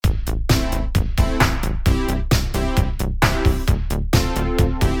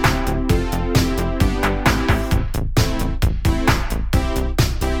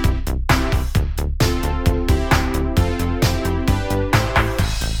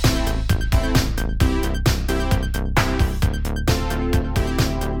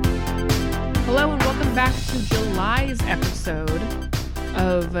episode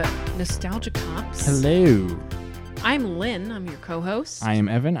of Nostalgia Cops. Hello. I'm Lynn. I'm your co-host. I am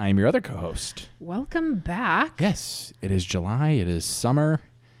Evan. I am your other co-host. Welcome back. Yes, it is July. It is summer.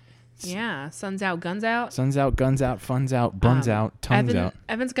 Yeah, sun's out, guns out. Sun's out, guns out, fun's out, buns out, tongues out.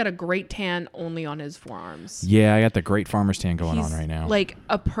 Evan's got a great tan only on his forearms. Yeah, I got the great farmer's tan going He's on right now. like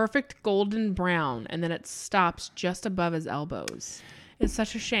a perfect golden brown, and then it stops just above his elbows. It's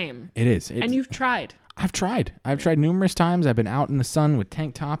such a shame. It is. And you've tried. I've tried. I've tried numerous times. I've been out in the sun with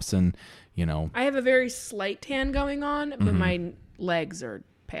tank tops and, you know. I have a very slight tan going on, but my legs are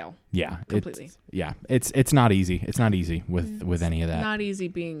pale. Yeah. Completely. It's not easy. It's not easy with any of that. Not easy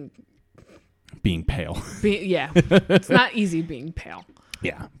being pale. It's not easy being pale.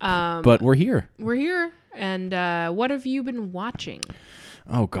 Yeah. But we're here. We're here. And what have you been watching?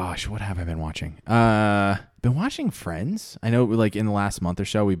 Oh gosh, what have I been watching? Been watching Friends. I know, like in the last month or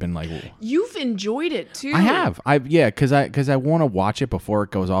so, we've been like. You've enjoyed it too. I have. Because I want to watch it before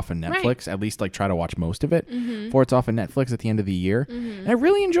it goes off on Netflix. Right. At least like try to watch most of it before it's off on Netflix at the end of the year. And I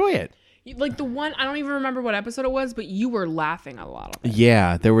really enjoy it. Like the one, I don't even remember what episode it was, but you were laughing a lot of it.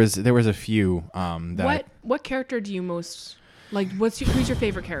 Yeah, there was a few. What character do you most like? Who's your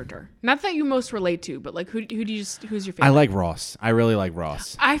favorite character? Not that you most relate to, but like who's your favorite? I like Ross. I really like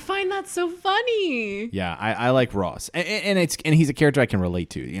Ross. I find that so funny. Yeah, I like Ross, and he's a character I can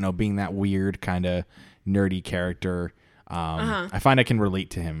relate to. You know, being that weird kind of nerdy character. I find I can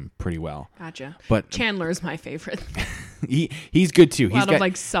relate to him pretty well. Gotcha. But Chandler is my favorite. he's good too. He's got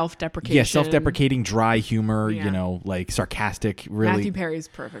like self-deprecation. Yeah, self-deprecating, dry humor. Yeah. You know, like sarcastic. Really, Matthew Perry's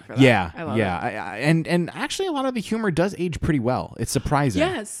perfect for that. Yeah, I love it. And actually, a lot of the humor does age pretty well. It's surprising.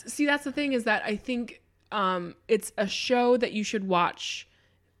 Yes. See, that's the thing is that I think it's a show that you should watch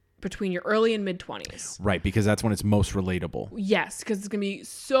between your early and mid-20s. Right, because that's when it's most relatable. Yes, because it's going to be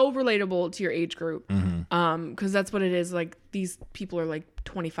so relatable to your age group. Because that's what it is. Like, these people are like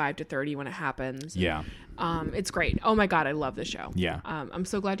 25 to 30 when it happens. Yeah. It's great. Oh my God, I love the show. Yeah. I'm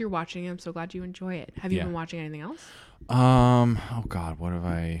so glad you're watching it. I'm so glad you enjoy it. Have you been watching anything else? Oh God, what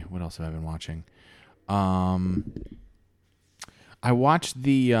else have I been watching? I watched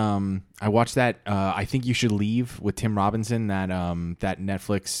that I Think You Should Leave with Tim Robinson, that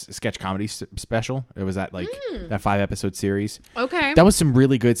Netflix sketch comedy special. It was that that 5-episode series. Okay. That was some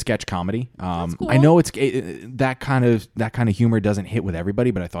really good sketch comedy. That's cool. I know that kind of humor doesn't hit with everybody,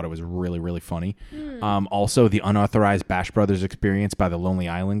 but I thought it was really, really funny. Also the Unauthorized Bash Brothers Experience by the Lonely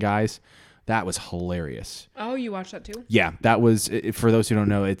Island guys. That was hilarious. Oh, you watched that too? Yeah, that was, for those who don't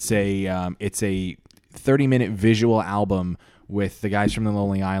know, it's a 30-minute visual album with the guys from the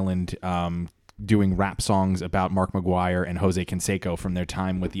Lonely Island doing rap songs about Mark McGuire and Jose Canseco from their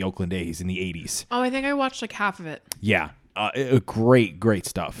time with the Oakland A's in the 80s. Oh, I think I watched like half of it. Yeah. Great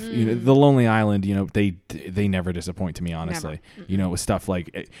stuff. You know, the Lonely Island, you know, they never disappoint to me, honestly. You know, with stuff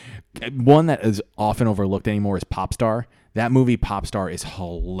like one that is often overlooked anymore is Popstar. That movie Popstar is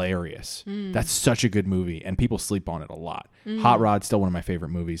hilarious. That's such a good movie, and people sleep on it a lot. Hot Rod's still one of my favorite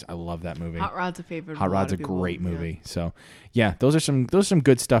movies. I love that movie. Hot Rod's a favorite. Hot Rod's a great movie. So yeah, those are some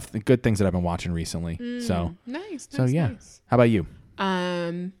good stuff, good things that I've been watching recently. So nice. Nice. How about you?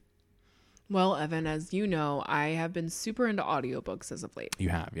 Well, Evan, as you know, I have been super into audiobooks as of late. You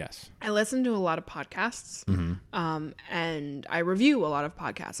have, yes. I listen to a lot of podcasts, and I review a lot of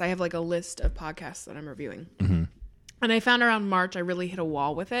podcasts. I have like a list of podcasts that I'm reviewing. And I found around March, I really hit a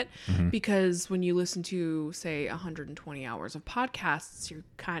wall with it because when you listen to, say, 120 hours of podcasts, you're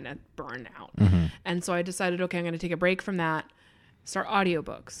kind of burned out. And so I decided, okay, I'm going to take a break from that, start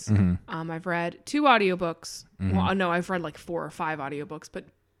audiobooks. I've read 2 audiobooks. Well, no, I've read like 4 or 5 audiobooks, but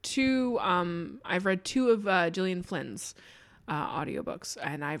 2, I've read 2 of Gillian Flynn's audiobooks,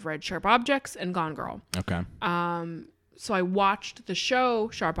 and I've read Sharp Objects and Gone Girl. Okay. So I watched the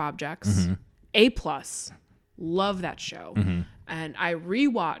show Sharp Objects, A+. Love that show. And I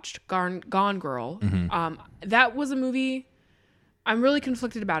rewatched Gone Girl. That was a movie. I'm really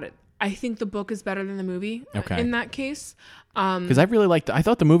conflicted about it. I think the book is better than the movie in that case. Because I really liked I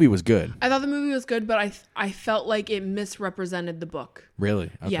thought the movie was good. I thought the movie was good, but I felt like it misrepresented the book. Really?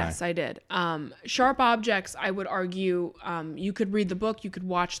 Okay. Yes, I did. Sharp Objects, I would argue, you could read the book, you could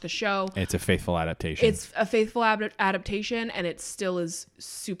watch the show. It's a faithful adaptation. It's a faithful adaptation, and it still is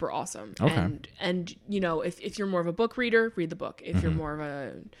super awesome. Okay. And you know, if you're more of a book reader, read the book. If you're more of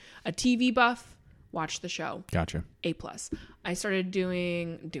a TV buff, watch the show. Gotcha. A+. I started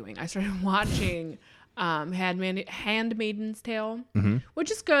watching Handmaid's Tale, which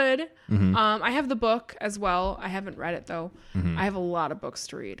is good. I have the book as well. I haven't read it though. I have a lot of books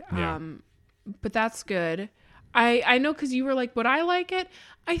to read. Yeah. But that's good. I know, because you were like, would I like it?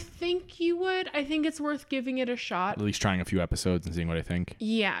 I think you would. I think it's worth giving it a shot. At least trying a few episodes and seeing what I think.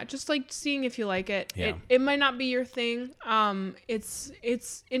 Yeah, just like seeing if you like it. Yeah. It might not be your thing.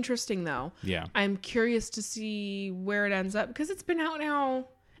 It's interesting though. Yeah. I'm curious to see where it ends up, because it's been out now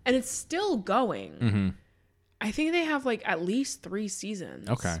and it's still going. Mm-hmm. I think they have like at least 3 seasons.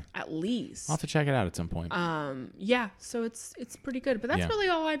 Okay. At least. I'll have to check it out at some point. Yeah, so it's pretty good. But that's Yeah. really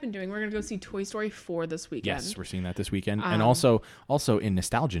all I've been doing. We're gonna go see Toy Story 4 this weekend. Yes, we're seeing that this weekend. And also in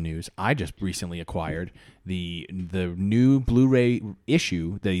nostalgia news, I just recently acquired the new Blu-ray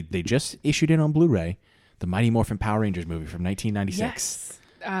issue. They just issued it on Blu-ray, the Mighty Morphin Power Rangers movie from 1996.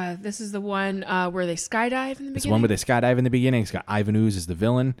 Yes. This is the one where they skydive in the beginning. It's the one where they skydive in the beginning. It's got Ivan Ooze as the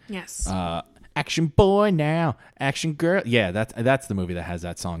villain. Yes. Action boy now, action girl. Yeah, that's the movie that has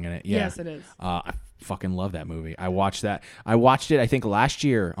that song in it. Yeah. Yes, it is. I fucking love that movie. I watched that. I watched it, I think, last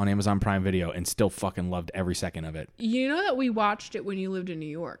year on Amazon Prime Video, and still fucking loved every second of it. You know that we watched it when you lived in New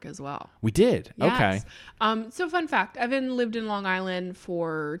York as well. We did. Yes. Okay. So fun fact, Evan lived in Long Island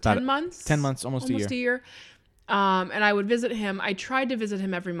for About 10 months. 10 months, almost a year. And I would visit him. I tried to visit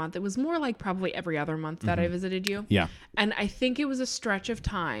him every month. It was more like probably every other month that I visited you. Yeah. And I think it was a stretch of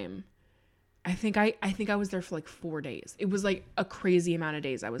time. I think I was there for like 4 days. It was like a crazy amount of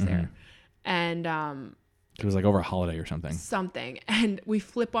days I was there. And It was like over a holiday or something. And we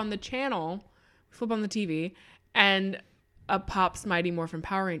flip on the channel, flip on the TV, and up pops Mighty Morphin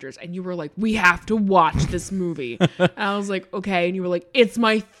Power Rangers. And you were like, we have to watch this movie. And I was like, okay. And you were like, it's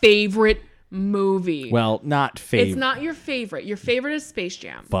my favorite movie. Well, not favorite. It's not your favorite. Your favorite is Space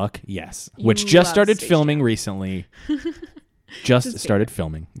Jam. Fuck yes. Which just love started Space filming Jam. recently. Just started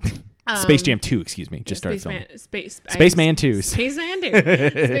filming. Space Jam 2, excuse me. Just started filming. Spaceman 2. Spaceman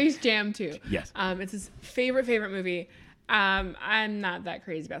 2. Space Jam 2. Yes. It's his favorite movie. I'm not that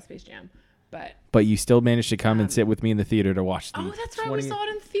crazy about Space Jam, but you still managed to come and sit with me in the theater to watch the oh, that's right. We saw it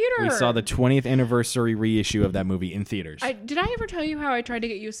in theater. We saw the 20th anniversary reissue of that movie in theaters. Did I ever tell you how I tried to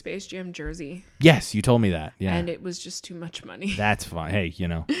get you a Space Jam jersey? Yes, you told me that. Yeah. And it was just too much money. That's fine. Hey,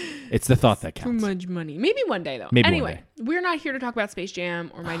 it's the thought that Too counts. much money. Maybe one day, though. Maybe one anyway, day. we're not here to talk about Space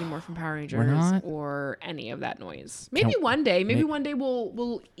Jam or Mighty Morphin Power Rangers not? or any of that noise. Maybe one day. Maybe one day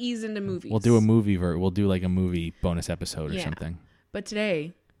we'll ease into movies. We'll do a movie. We'll do like a movie bonus episode or Yeah. something. But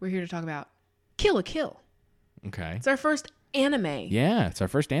today, we're here to talk about Kill la Kill. Okay. It's our first anime. Yeah, it's our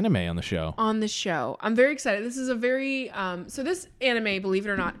first anime on the show. On the show. I'm very excited. This is a very so this anime, believe it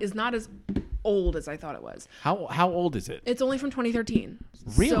or not, is not as old as I thought it was. How old is it? It's only from 2013.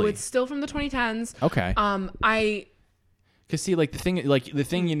 Really? So it's still from the 2010s. Okay. Because see, like the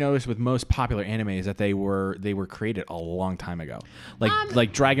thing you notice with most popular anime is that they were created a long time ago.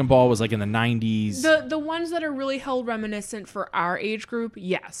 Like Dragon Ball was like in the 90s. The ones that are really held reminiscent for our age group,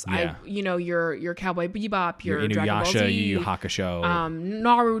 yes. Yeah. Your Cowboy Bebop, your Inuyasha, Dragon Ball Z, Yu Yu Hakusho,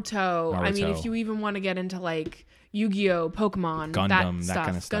 Naruto. I mean, if you even want to get into like Yu-Gi-Oh, Pokemon, Gundam, that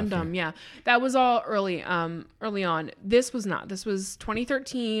kind of stuff. Gundam, yeah. That was all early on. This was not. This was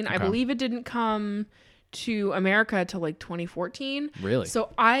 2013. Okay. I believe it didn't come to America till like 2014. Really? So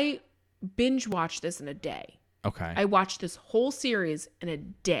I binge watched this in a day. Okay. I watched this whole series in a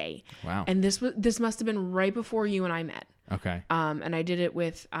day. Wow. And this must have been right before you and I met. Okay. And I did it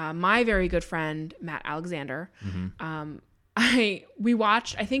with my very good friend Matt Alexander. Mm-hmm.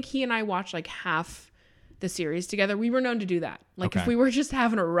 I think he and I watched like half the series together. We were known to do that. Like if we were just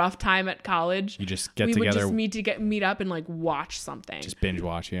having a rough time at college, you just get we together. would just meet up and like watch something. Just binge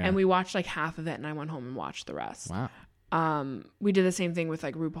watch, yeah. And we watched like half of it, and I went home and watched the rest. Wow. We did the same thing with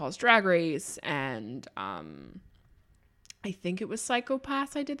like RuPaul's Drag Race, and I think it was Psycho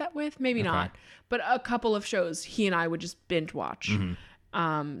Pass I did that with. Maybe not, but a couple of shows he and I would just binge watch.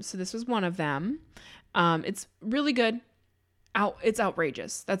 Mm-hmm. So this was one of them. It's really good. It's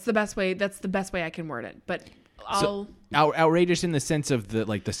outrageous. That's the best way I can word it. But outrageous in the sense of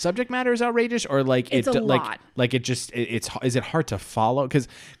the subject matter is outrageous, or like it's a lot. Like it just is it hard to follow? Because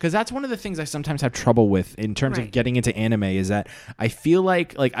that's one of the things I sometimes have trouble with in terms of getting into anime, is that I feel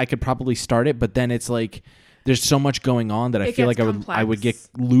like I could probably start it, but then it's like there's so much going on that I feel like I would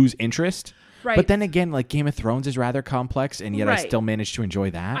lose interest. Right. But then again, like Game of Thrones is rather complex, and yet I still manage to enjoy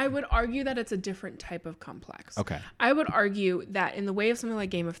that. I would argue that it's a different type of complex. Okay. I would argue that in the way of something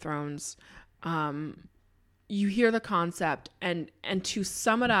like Game of Thrones, you hear the concept, and to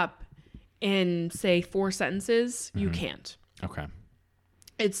sum it up in, say, 4 sentences, you can't. Okay.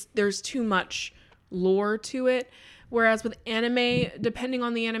 There's too much lore to it. Whereas with anime, depending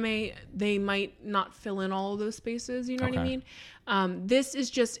on the anime, they might not fill in all of those spaces. You know what I mean? This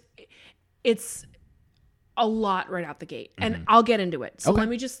is just... It's a lot right out the gate, and I'll get into it. So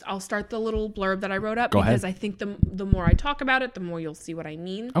I'll start the little blurb that I wrote up because I think the more I talk about it, the more you'll see what I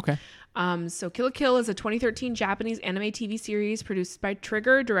mean. Okay. So Kill la Kill is a 2013 Japanese anime TV series produced by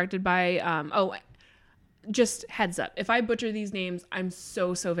Trigger, directed by, just heads up. If I butcher these names, I'm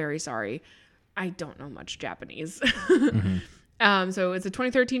so very sorry. I don't know much Japanese. So it's a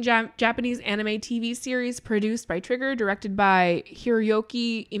 2013 Japanese anime TV series produced by Trigger, directed by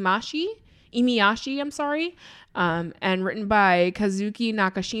Hiroyuki Imiyashi, and written by Kazuki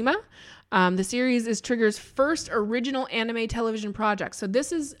Nakashima. The series is Trigger's first original anime television project. So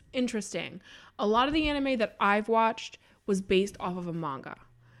this is interesting. A lot of the anime that I've watched was based off of a manga.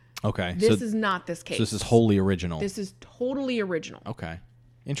 Okay. This is not this case. So this is wholly original. This is totally original. Okay.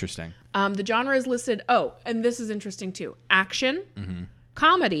 Interesting. The genre is listed. Oh, and this is interesting too. Action,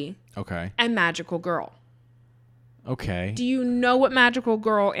 comedy, and magical girl. Okay. Do you know what magical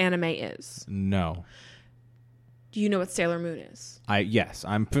girl anime is? No. Do you know what Sailor Moon is? Yes,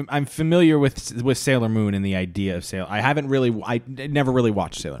 I'm familiar with Sailor Moon and the idea of Sailor. I never really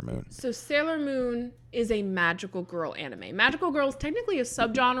watched Sailor Moon. So Sailor Moon is a magical girl anime. Magical girl is technically a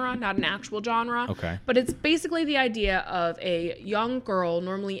subgenre, not an actual genre. Okay. But it's basically the idea of a young girl,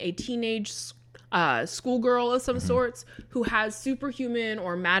 normally a teenage schoolgirl of some sorts, who has superhuman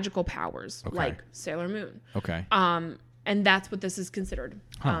or magical powers, like Sailor Moon. Okay. And that's what this is considered.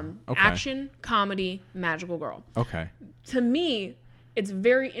 Action, comedy, magical girl. Okay. To me, it's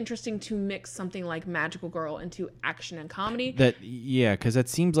very interesting to mix something like magical girl into action and comedy. Because that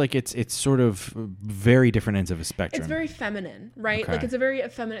seems like it's sort of very different ends of a spectrum. It's very feminine, right? Okay. Like it's a very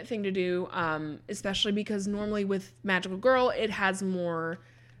effeminate thing to do, especially because normally with magical girl, it has more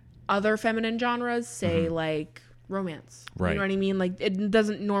other feminine genres, say like romance. Right. You know what I mean? Like it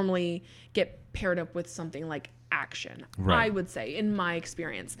doesn't normally get paired up with something like action, right. I would say, in my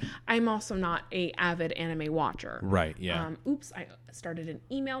experience. I'm also not a avid anime watcher. Right, yeah. Oops, I started an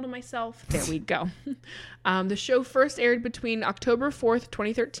email to myself. There we go. The show first aired between October 4th,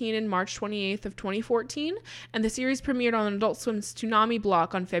 2013 and March 28th of 2014, and the series premiered on Adult Swim's Toonami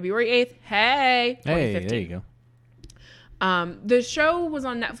block on February 8th. Hey, 2015. Hey, there you go. The show was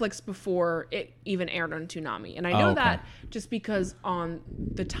on Netflix before it even aired on Toonami. And I know that just because on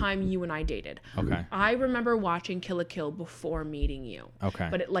the time you and I dated. Okay. I remember watching Kill la Kill before meeting you. Okay.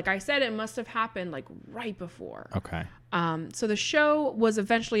 But like I said, it must have happened like right before. Okay. So the show was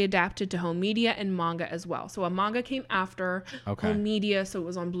eventually adapted to home media and manga as well. So a manga came after home media, so it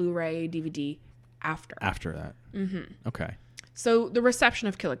was on Blu-ray, DVD after. After that. Mm-hmm. Okay. So the reception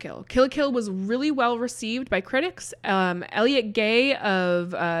of Kill la Kill. Kill la Kill was really well received by critics. Elliot Gay of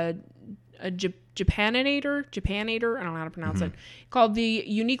Japanator, I don't know how to pronounce it, called the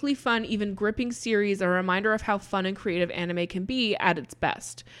uniquely fun, even gripping series a reminder of how fun and creative anime can be at its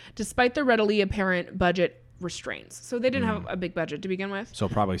best, despite the readily apparent budget restraints. So they didn't have a big budget to begin with. So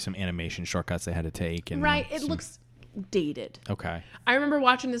probably some animation shortcuts they had to take. And right. It looks dated. Okay. I remember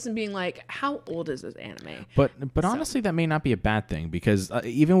watching this and being like, how old is this anime? But honestly, that may not be a bad thing, because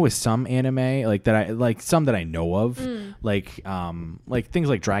even with some anime like that, some that I know of, like things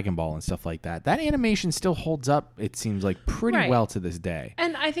like Dragon Ball and stuff like that, that animation still holds up, it seems like, pretty well to this day.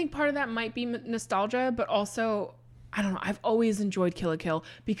 And I think part of that might be nostalgia, but also, I don't know, I've always enjoyed Kill la Kill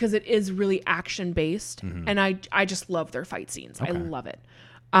because it is really action based, and I just love their fight scenes. I love it.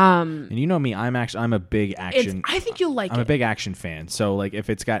 And you know me, I'm a big action. I think you'll like it. I'm a big action fan. So like if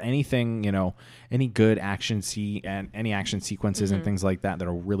it's got anything, any good action and any action sequences and things like that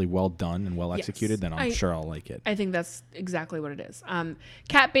are really well done and well executed, then I'm sure I'll like it. I think that's exactly what it is.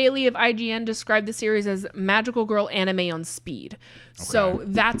 Kat Bailey of IGN described the series as magical girl anime on speed. Okay. So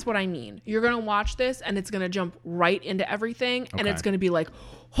that's what I mean. You're going to watch this and it's going to jump right into everything, and it's going to be like,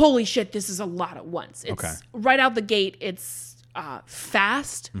 holy shit, this is a lot at once. It's right out the gate. It's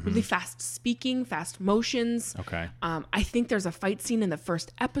fast, really fast speaking, fast motions. Okay. I think there's a fight scene in the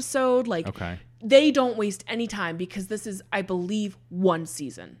first episode. Like, they don't waste any time because this is, I believe, one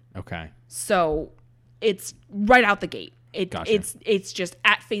season. Okay. So it's right out the gate. Gotcha. It's just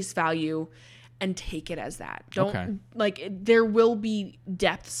at face value, and take it as that. There will be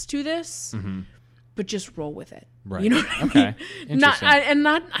depths to this, but just roll with it. Right. You know what I mean? Okay. Interesting.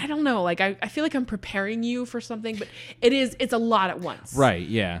 I don't know. Like I feel like I'm preparing you for something, but it's a lot at once. Right.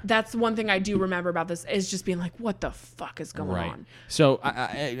 Yeah. That's one thing I do remember about this, is just being like, what the fuck is going on? So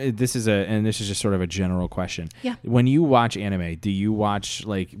this is just sort of a general question. Yeah. When you watch anime, do you watch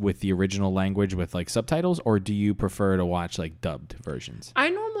like with the original language with like subtitles, or do you prefer to watch like dubbed versions? I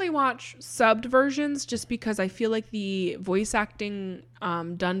normally watch subbed versions just because I feel like the voice acting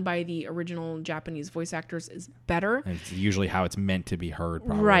done by the original Japanese voice actors is better. And it's usually how it's meant to be heard,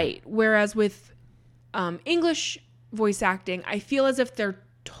 probably. Right. Whereas with English voice acting, I feel as if they're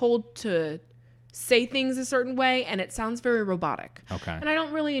told to say things a certain way, and it sounds very robotic. Okay. And I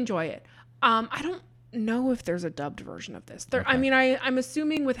don't really enjoy it. I don't know if there's a dubbed version of this. Okay. I mean, I'm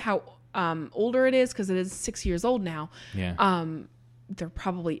assuming with how older it is, because it is 6 years old now. Yeah. There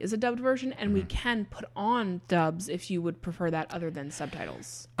probably is a dubbed version, and we can put on dubs if you would prefer that other than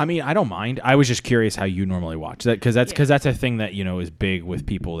subtitles. I mean, I don't mind. I was just curious how you normally watch that, because that's a thing that is big with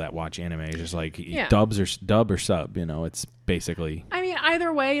people that watch anime. It's just like dub or sub. It's basically. I mean,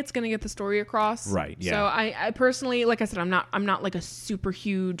 either way, it's going to get the story across. Right. Yeah. So I personally, like I said, I'm not like a super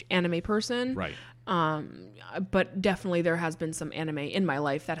huge anime person. Right. But definitely there has been some anime in my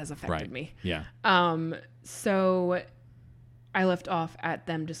life that has affected me. Yeah. So I left off at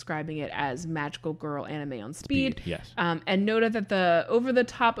them describing it as magical girl anime on speed. Yes. And noted that the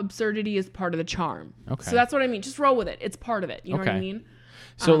over-the-top absurdity is part of the charm. Okay. So that's what I mean. Just roll with it. It's part of it. You know what I mean?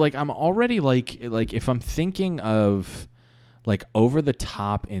 So like I'm already like if I'm thinking of like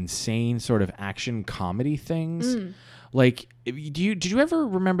over-the-top insane sort of action comedy things, like did you ever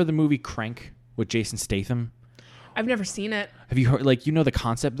remember the movie Crank with Jason Statham? I've never seen it. Have you heard, like, the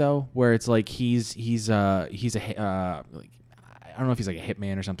concept though, where it's like he's a like, I don't know if he's like a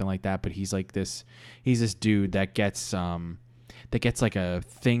hitman or something like that, but he's this dude that gets like a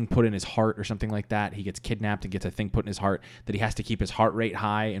thing put in his heart or something like that. He gets kidnapped and gets a thing put in his heart that he has to keep his heart rate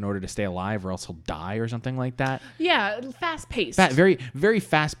high in order to stay alive, or else he'll die or something like that. Yeah, fast paced. Very, very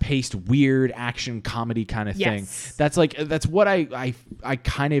fast paced, weird action comedy kind of thing. That's what I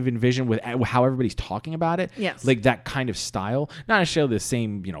kind of envision with how everybody's talking about it. Yes. Like that kind of style. Not necessarily the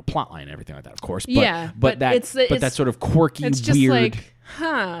same, plot line and everything like that, of course. But, but that sort of quirky, it's just weird.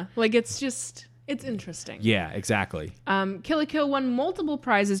 Like it's interesting. Yeah, exactly. Kill la Kill won multiple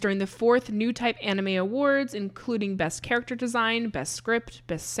prizes during the 4th New Type Anime Awards, including Best Character Design, Best Script,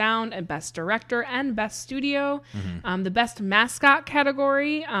 Best Sound, and Best Director, and Best Studio. The Best Mascot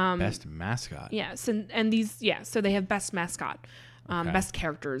category. Best Mascot? Yes, and these, so they have Best Mascot. Best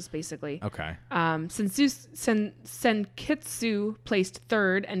characters, basically. Okay. Senkitsu placed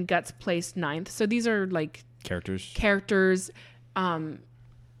 3rd, and Guts placed 9th. So these are like... Characters...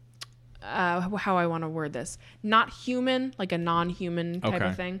 how I want to word this. Not human, like a non-human type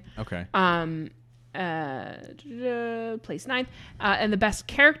of thing. Okay. Place 9th. And the best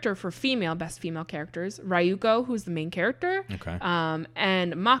character for best female characters, Ryuko, who's the main character. Okay.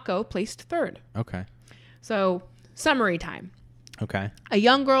 And Mako placed 3rd. Okay. So, summary time. Okay. A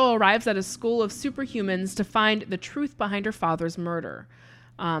young girl arrives at a school of superhumans to find the truth behind her father's murder.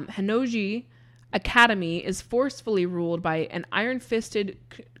 Hinoji Academy is forcefully ruled by an iron-fisted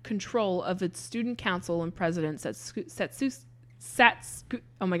control of its student council and president Satsuki.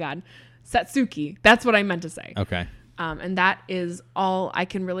 That's what I meant to say. Okay. And that is all I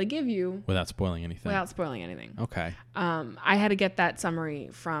can really give you without spoiling anything. Okay. I had to get that summary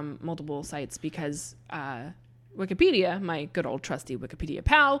from multiple sites because Wikipedia, my good old trusty Wikipedia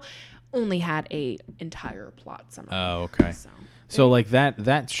pal, only had a entire plot summary. Oh, okay. So like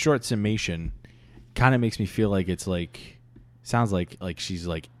that short summation kind of makes me feel like it's like sounds like she's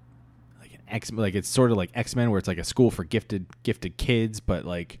like an X, like it's sort of like X-Men where it's like a school for gifted kids, but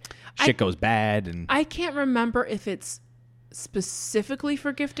like shit goes bad, and I can't remember if it's specifically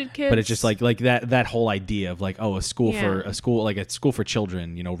for gifted kids, but it's just like that whole idea of like, oh, a school for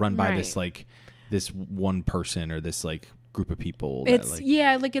children, run by this like this one person or this like group of people. It's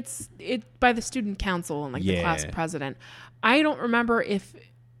by the student council and like the class president. I don't remember if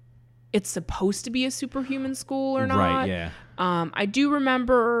it's supposed to be a superhuman school or not. Right, yeah. I do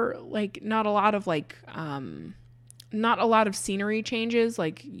remember like not a lot of scenery changes.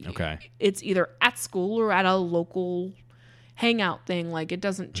 Like it's either at school or at a local hangout thing. Like it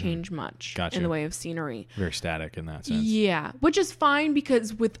doesn't change much in the way of scenery. Very static in that sense. Yeah, which is fine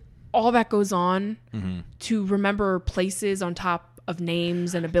because with all that goes on, to remember places on top of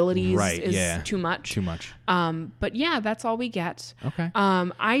names and abilities is too much. But yeah, that's all we get. Okay.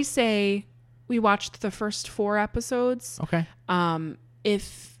 I say we watched the first 4 episodes. Okay.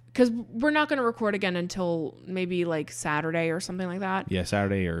 Because we're not going to record again until maybe like Saturday or something like that. Yeah,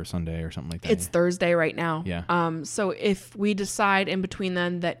 Saturday or Sunday or something like that. It's Thursday right now. Yeah. So if we decide in between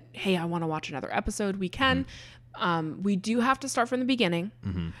then that, hey, I want to watch another episode, we can. We do have to start from the beginning.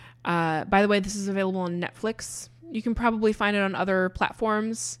 By the way, this is available on Netflix. You can probably find it on other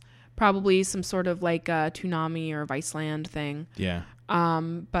platforms, probably some sort of like Toonami or Viceland thing. Yeah.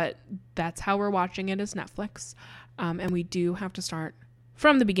 But that's how we're watching it, is Netflix. And we do have to start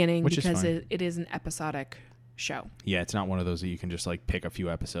from the beginning because it is an episodic show. Yeah, it's not one of those that you can just like pick a few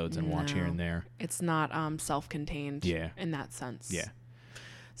episodes and watch here and there. It's not self-contained in that sense. Yeah.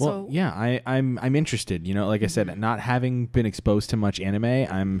 Well, So yeah, I'm interested. You know, like I said, not having been exposed to much anime,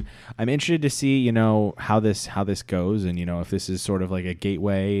 I'm interested to see, you know, how this goes, and you know, if this is sort of like a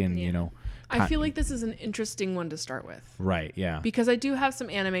gateway, and you know, I feel like this is an interesting one to start with. right, yeah, Because I do have some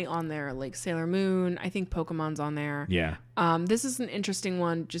anime on there, like Sailor Moon. I think Pokemon's on there. yeah, This is an interesting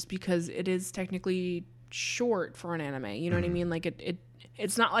one just because it is technically short for an anime. You know what I mean? Like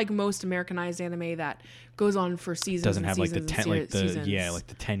it's not like most Americanized anime that goes on for seasons. doesn't and have like the seasons 10 and like the seasons. like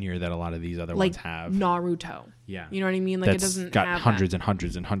the tenure that a lot of these other like ones have. Naruto. Yeah, You know what I mean? Like that's it doesn't got have hundreds that. and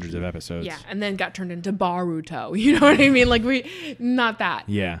hundreds and hundreds of episodes. Yeah, and then got turned into Baruto. You know what I mean? Like not that.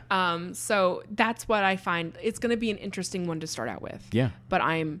 yeah, So that's what I find. It's going to be an interesting one to start out with. yeah, But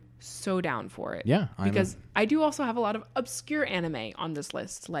I'm so down for it. yeah. Because I do also have a lot of obscure anime on this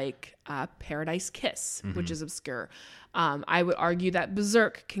list, like Paradise Kiss, which is obscure. I would argue that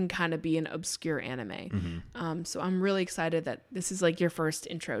Berserk can kind of be an obscure anime. So I'm really excited that this is like your first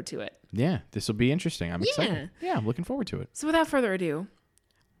intro to it. Yeah, this will be interesting. I'm excited. Yeah, I'm looking forward to it. So without further ado,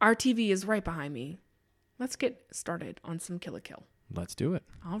 our TV is right behind me. Let's get started on some Kill la Kill. Let's do it.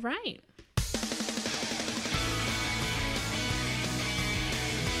 All right.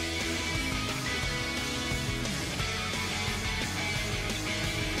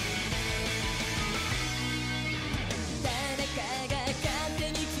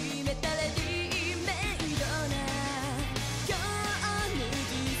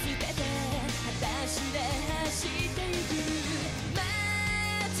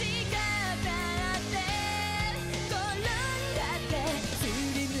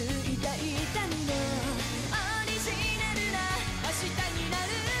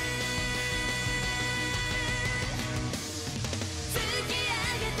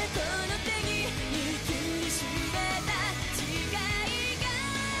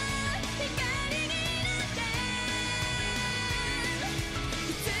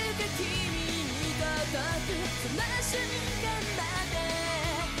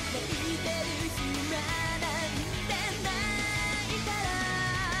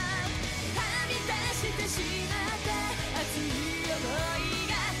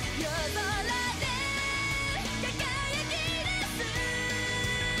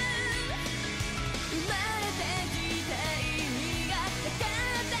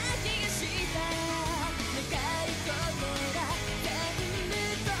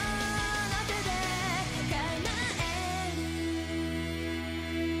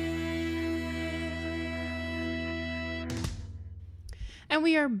 And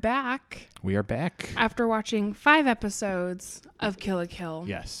we are back. We are back. After watching 5 episodes of Kill la Kill.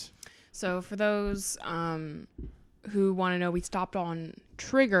 Yes. So for those who want to know, we stopped on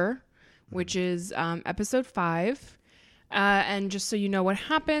Trigger, which is episode 5. And just so you know what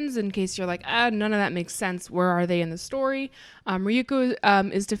happens, in case you're like, none of that makes sense, where are they in the story?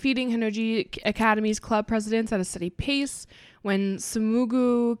 Ryuko is defeating Hinoji Academy's club presidents at a steady pace when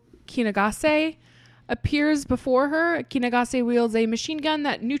Sumugu Kinagase appears before her. Kinagase wields a machine gun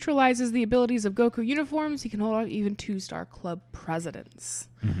that neutralizes the abilities of Goku uniforms. He can hold off even 2-star club presidents.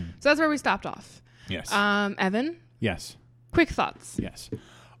 So that's where we stopped off. Yes. Evan, Yes. quick thoughts. Yes.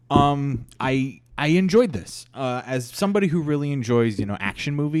 I enjoyed this. As somebody who really enjoys, you know,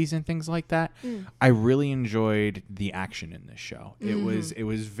 action movies and things like that, I really enjoyed the action in this show. It was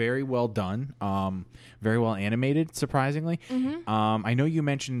very well done, very well animated, surprisingly. I know you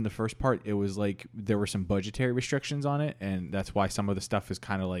mentioned in the first part it was like there were some budgetary restrictions on it, and that's why some of the stuff is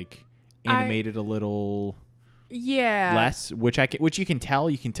kind of like animated a little less, which you can tell.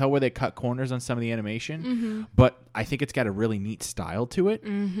 You can tell where they cut corners on some of the animation, but I think it's got a really neat style to it.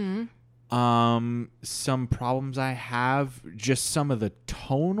 Some problems I have, just some of the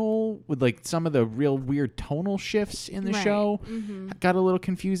tonal, with like some of the real weird tonal shifts in the show got a little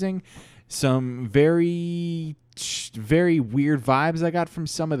confusing. Some very weird vibes I got from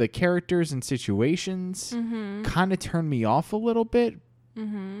some of the characters and situations kind of turned me off a little bit,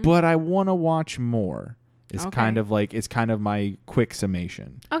 but I want to watch more. It's kind of my quick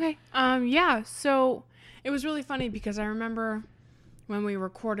summation. Okay. Yeah. So it was really funny because I remember when we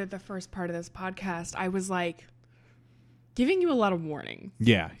recorded the first part of this podcast, I was like giving you a lot of warning.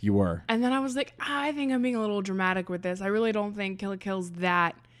 Yeah, you were. And then I was like, I think I'm being a little dramatic with this. I really don't think Kill la Kill's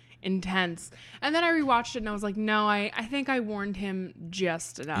that intense. And then I rewatched it and I was like, no, I think I warned him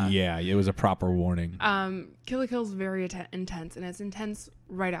just enough. Yeah, it was a proper warning. Kill la Kill's very intense, and it's intense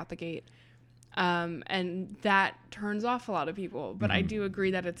right out the gate. And that turns off a lot of people, but I do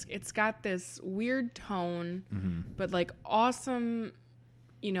agree that it's got this weird tone, but like awesome,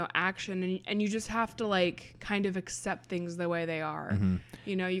 you know, action, and you just have to like kind of accept things the way they are.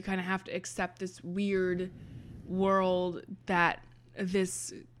 You know, you kind of have to accept this weird world that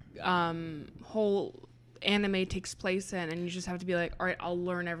this whole anime takes place in, and you just have to be like, all right, I'll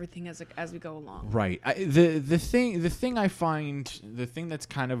learn everything as we go along. Right. The thing I find, the thing that's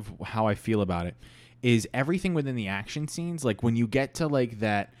kind of how I feel about it is everything within the action scenes. Like when you get to like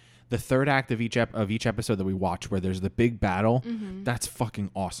that, the third act of each episode that we watch, where there's the big battle, that's fucking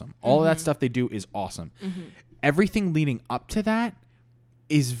awesome. All of that stuff they do is awesome. Everything leading up to that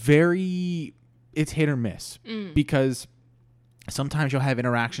is it's hit or miss, because sometimes you'll have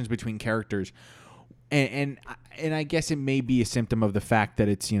interactions between characters. And I guess it may be a symptom of the fact that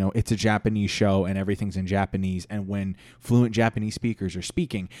it's, it's a Japanese show and everything's in Japanese. And when fluent Japanese speakers are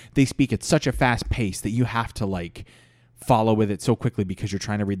speaking, they speak at such a fast pace that you have to like follow with it so quickly because you're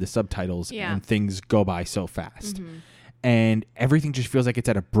trying to read the subtitles and things go by so fast. And everything just feels like it's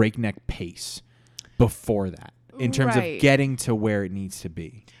at a breakneck pace before that in terms of getting to where it needs to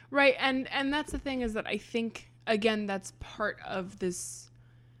be. Right. And that's the thing, is that I think, again, that's part of this.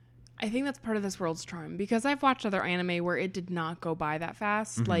 I think that's part of this world's charm, because I've watched other anime where it did not go by that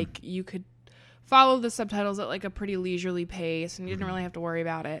fast. Like you could follow the subtitles at like a pretty leisurely pace and you didn't really have to worry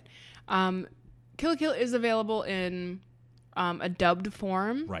about it. Kill la Kill is available in a dubbed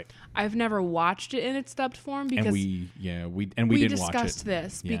form. Right. I've never watched it in its dubbed form because we didn't watch it. We discussed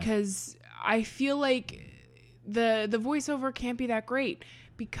this because I feel like the voiceover can't be that great.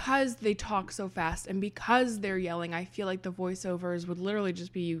 Because they talk so fast and because they're yelling, I feel like the voiceovers would literally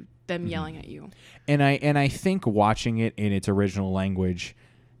just be them yelling at you. And I think watching it in its original language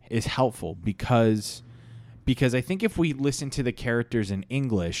is helpful because I think if we listen to the characters in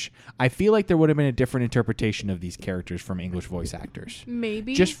English, I feel like there would have been a different interpretation of these characters from English voice actors.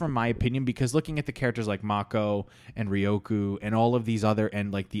 Maybe. Just from my opinion, because looking at the characters like Mako and Ryoku and all of these other,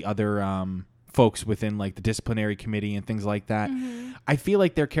 and like the other folks within like the disciplinary committee and things like that, I feel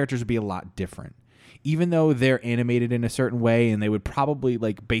like their characters would be a lot different. Even though they're animated in a certain way and they would probably,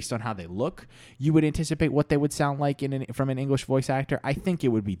 like, based on how they look, you would anticipate what they would sound like from an English voice actor. I think it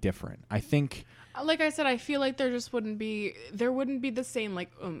would be different. I think, like I said, I feel like there wouldn't be the same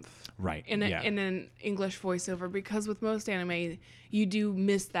like oomph in an English voiceover, because with most anime you do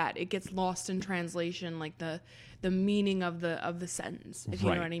miss that. It gets lost in translation, like the meaning of the sentence, if you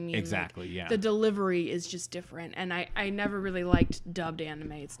know what I mean. Exactly. Like, yeah. The delivery is just different, and I never really liked dubbed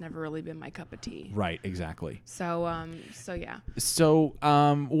anime. It's never really been my cup of tea. Right. Exactly. So yeah. So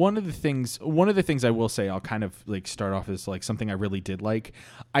one of the things I will say, I'll kind of like start off as like something I really did like.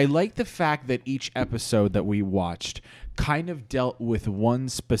 I like the fact that each episode that we watched kind of dealt with one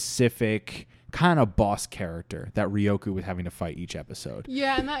specific kind of boss character that Ryoku was having to fight each episode.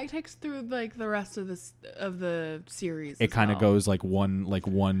 Yeah, and that takes through like the rest of the series. It kind of goes like one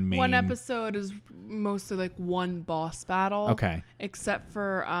main. One episode is mostly like one boss battle. Okay. Except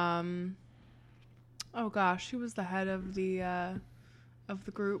for oh gosh, who was the head of the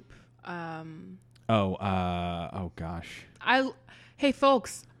group? Oh gosh. Hey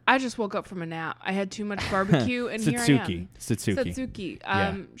folks, I just woke up from a nap. I had too much barbecue, and here I am.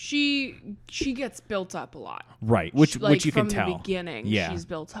 Satsuki. She gets built up a lot. Right, which you can tell. From the beginning, she's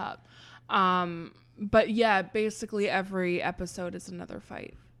built up. But yeah, basically every episode is another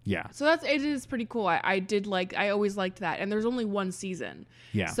fight. Yeah. So it is pretty cool. I always liked that. And there's only one season.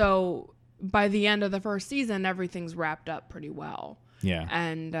 Yeah. So by the end of the first season, everything's wrapped up pretty well. Yeah.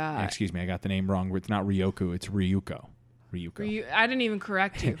 And excuse me, I got the name wrong. It's not Ryoku, it's Ryuko. I didn't even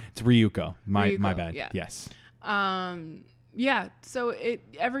correct you. It's Ryuko. My bad. Yeah. Yes. Yeah. So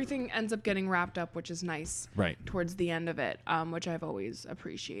everything ends up getting wrapped up, which is nice. Right. Towards the end of it, which I've always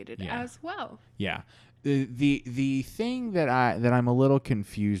appreciated as well. Yeah. The thing that I'm a little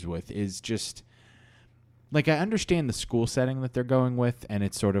confused with is just like, I understand the school setting that they're going with, and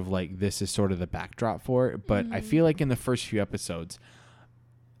it's sort of like this is sort of the backdrop for it, but I feel like in the first few episodes,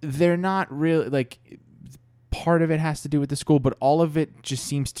 they're not really like. Part of it has to do with the school, but all of it just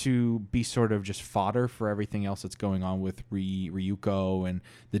seems to be sort of just fodder for everything else that's going on with Ryuko and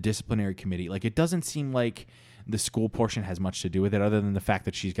the disciplinary committee. Like, it doesn't seem like the school portion has much to do with it, other than the fact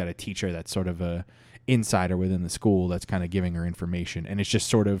that she's got a teacher that's sort of a insider within the school that's kind of giving her information, and it's just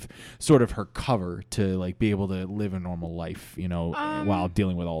sort of her cover to like be able to live a normal life, while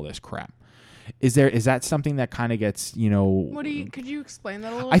dealing with all this crap. Is that something that kind of gets, could you explain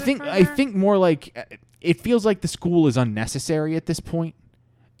that a little bit further? I think more like it feels like the school is unnecessary at this point.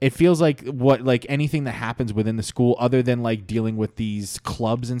 It feels like anything that happens within the school, other than like dealing with these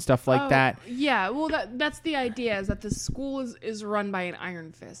clubs and stuff like that. Yeah, well, that's the idea, is that the school is run by an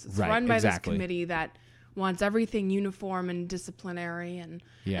iron fist. It's run by this committee that wants everything uniform and disciplinary, and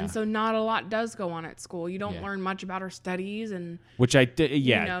so not a lot does go on at school. You don't learn much about her studies, and which I did.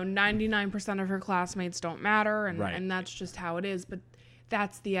 Yeah, 99% of her classmates don't matter, and that's just how it is. But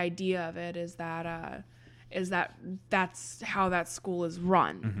that's the idea of it, is that that's how that school is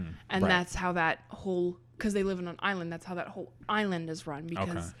run. And that's how that whole, because they live on an island, that's how that whole island is run,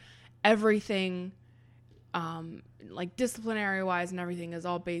 because everything, like disciplinary wise and everything, is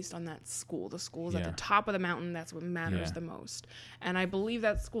all based on that school. The school is at the top of the mountain. That's what matters the most. And I believe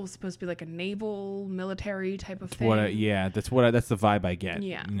that school is supposed to be like a naval, military type of thing. That's the vibe I get.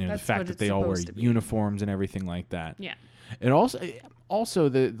 Yeah, the fact that they all wear uniforms and everything like that. Yeah. And also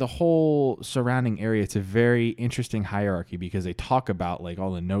the whole surrounding area, it's a very interesting hierarchy, because they talk about like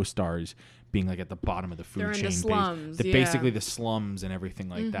all the no stars being like at the bottom of the food chain, the slums, basically the slums and everything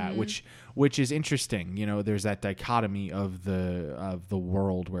like that, which is interesting. There's that dichotomy of the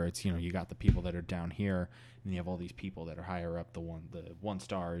world where it's, you got the people that are down here, and you have all these people that are higher up, the 1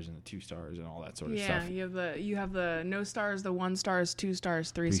 stars and the 2 stars and all that sort of stuff. Yeah, you have the no stars, the 1 stars, 2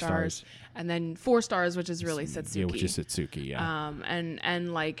 stars, 3 stars, and then 4 stars, which is really Satsuki. Yeah, which is Satsuki. Yeah.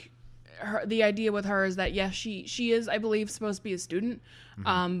 And like the idea with her is that she is, I believe, supposed to be a student,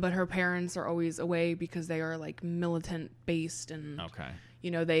 but her parents are always away because they are like militant based, and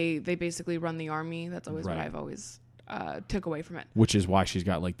they basically run the army. That's always what I've always took away from it. Which is why she's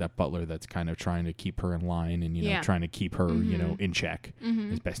got like that butler that's kind of trying to keep her in line, and trying to keep her in check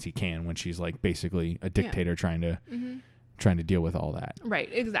as best he can, when she's like basically a dictator trying to deal with all that. Right,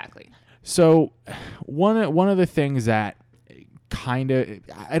 exactly. So one of the things that kind of,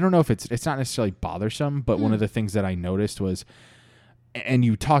 I don't know if it's not necessarily bothersome, but one of the things that I noticed was, and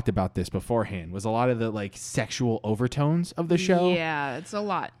you talked about this beforehand, was a lot of the like sexual overtones of the show. Yeah, it's a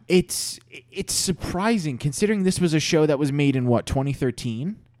lot. It's surprising, considering this was a show that was made in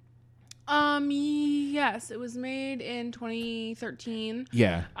 2013. Yes, it was made in 2013.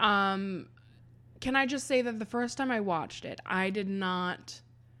 Yeah. Can I just say that the first time I watched it, I did not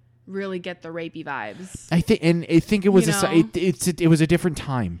really get the rapey vibes. I think it was it was a different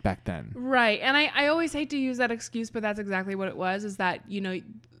time back then. Right. And I always hate to use that excuse, but that's exactly what it was, is that,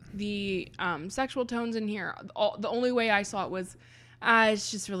 the sexual tones in here, the only way I saw it was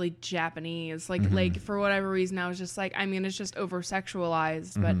it's just really Japanese. Like for whatever reason, I was just like, I mean, it's just over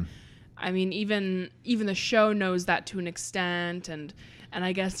sexualized, but I mean, even the show knows that to an extent, and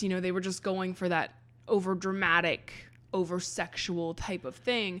I guess, they were just going for that over dramatic, over sexual type of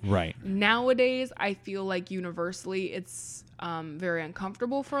thing. Right. Nowadays, I feel like universally it's very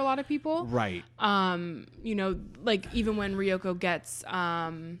uncomfortable for a lot of people. Right. Like even when Ryoko gets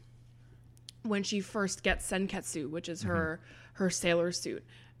when she first gets Senketsu, which is her sailor suit.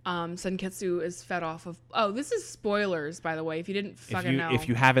 Senketsu is fed off of. Oh, this is spoilers, by the way. If you didn't fucking know, if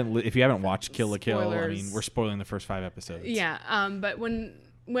you haven't watched Kill la Kill, I Spoilers. mean, we're spoiling the first 5 episodes. Yeah. But when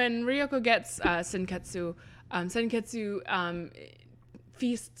Ryoko gets Senketsu, Senketsu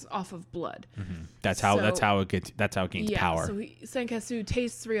feasts off of blood. That's how it gains power. So Senketsu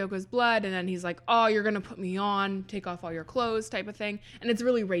tastes Ryoko's blood, and then he's like, "Oh, you're gonna put me on, take off all your clothes," type of thing, and it's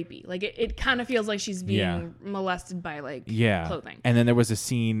really rapey. Like it kind of feels like she's being molested by clothing. And then there was a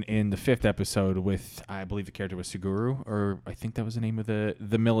scene in the 5th episode with, I believe the character was Suguru, or I think that was the name of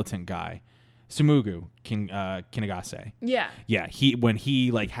the militant guy. Sumugu Kinagase. Yeah. Yeah. When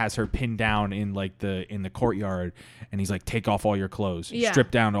he like has her pinned down in like in the courtyard, and he's like, take off all your clothes,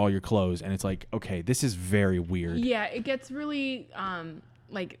 strip down all your clothes, and it's like, okay, this is very weird. Yeah, it gets really I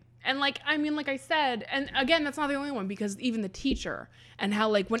mean, like I said, and again, that's not the only one, because even the teacher, and how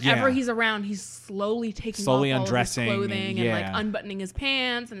like whenever he's around, he's slowly taking off undressing all of his clothing and like unbuttoning his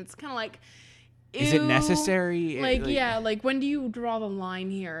pants, and it's kind of like, is it necessary? Like when do you draw the line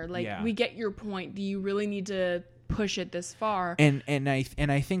here? Like we get your point. Do you really need to push it this far? And I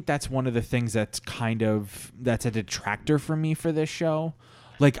think that's one of the things that's a detractor for me for this show.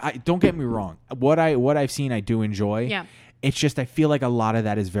 Like, don't get me wrong. What I've seen, I do enjoy. Yeah. It's just I feel like a lot of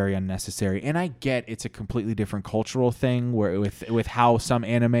that is very unnecessary, and I get it's a completely different cultural thing where with how some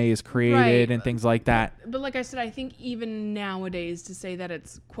anime is created and things like that. But like I said, I think even nowadays to say that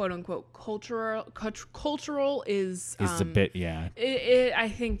it's quote unquote cultural is a bit I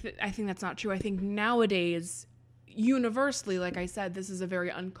think that's not true. I think nowadays universally, like I said, this is a very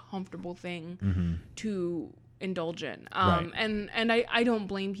uncomfortable thing to indulge in. And I don't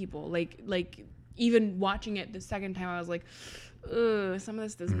blame people. Like even watching it the second time, I was like, ugh, some of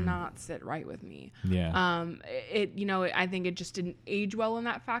this does not sit right with me. Yeah. I think it just didn't age well in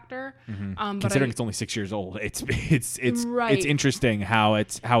that factor. Considering it's only 6 years old, it's interesting how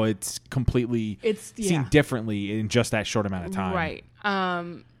it's completely seen differently in just that short amount of time. Right.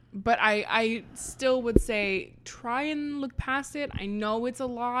 But I still would say try and look past it. I know it's a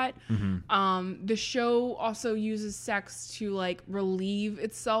lot. The show also uses sex to like relieve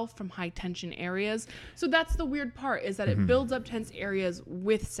itself from high tension areas. So that's the weird part, is that it builds up tense areas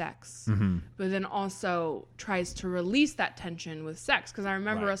with sex, but then also tries to release that tension with sex. Because I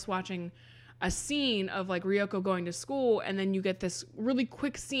remember us watching a scene of like Ryoko going to school, and then you get this really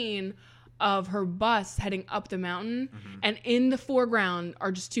quick scene of her bus heading up the mountain, and in the foreground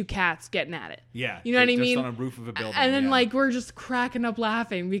are just two cats getting at it. Yeah. You know what I mean? Just on a roof of a building. And then like we're just cracking up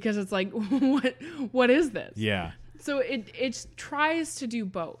laughing because it's like, what is this? Yeah. So it tries to do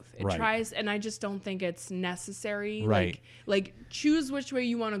both. It Right. tries, and I just don't think it's necessary. Right. Like choose which way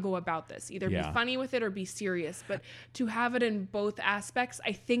you want to go about this. Either be Yeah. funny with it or be serious. But to have it in both aspects,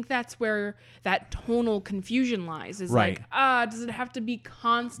 I think that's where that tonal confusion lies. Is Right. like, does it have to be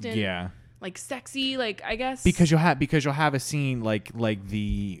constant? Yeah. Like sexy, like I guess Because you'll have a scene like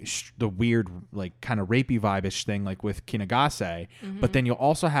the weird like kind of rapey vibe-ish thing like with Kinagase, but then you'll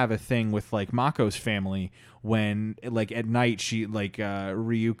also have a thing with like Mako's family when like at night she like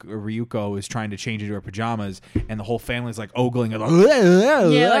Ryuko is trying to change into her pajamas and the whole family's like ogling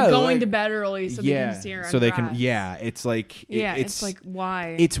like going to bed early so they can see her. So they can undress. it's like it's like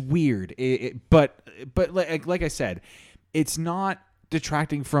why it's weird but like I said, it's not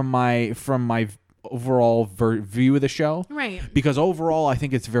detracting from my overall view of the show, right? Because overall I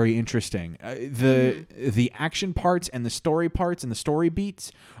think it's very interesting. The action parts and the story parts and the story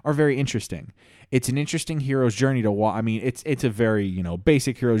beats are very interesting. It's an interesting hero's journey to watch. I mean, it's a very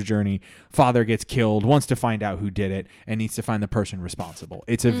basic hero's journey. Father gets killed, wants to find out who did it, and needs to find the person responsible.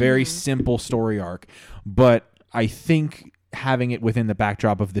 It's a very simple story arc, but I think having it within the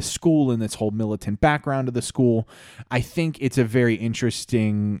backdrop of this school and this whole militant background of the school, I think it's a very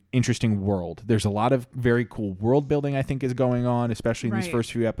interesting world. There's a lot of very cool world building I think is going on, especially in these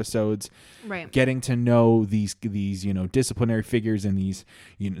first few episodes. Right. Getting to know these disciplinary figures and these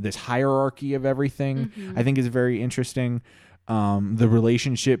this hierarchy of everything, I think is very interesting. The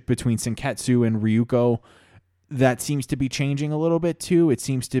relationship between Senketsu and Ryuko, that seems to be changing a little bit too. It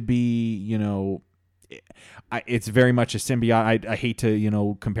seems to be, it's very much a symbiote. I hate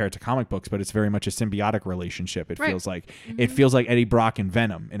to compare it to comic books, but it's very much a symbiotic relationship. It feels like it feels like Eddie Brock and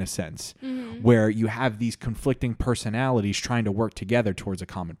Venom in a sense, where you have these conflicting personalities trying to work together towards a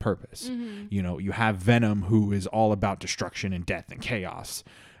common purpose. You have Venom, who is all about destruction and death and chaos,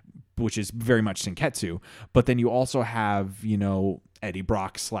 which is very much Senketsu. But then you also have Eddie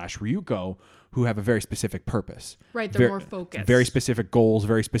Brock / Ryuko, who have a very specific purpose. Right, they're more focused. Very specific goals,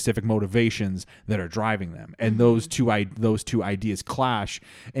 very specific motivations that are driving them. And those two ideas clash,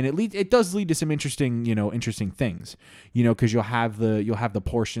 and it does lead to some interesting things. Because you'll have the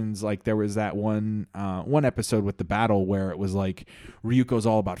portions, like there was that one episode with the battle where it was like Ryuko's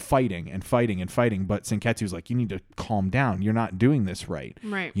all about fighting, but Senketsu's like, you need to calm down. You're not doing this right.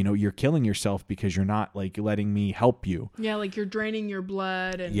 Right. You're killing yourself because you're not like letting me help you. Yeah, like you're draining your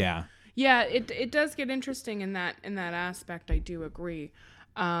blood and Yeah, it does get interesting in that aspect. I do agree,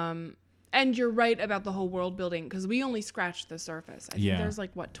 and you're right about the whole world building because we only scratched the surface. I think there's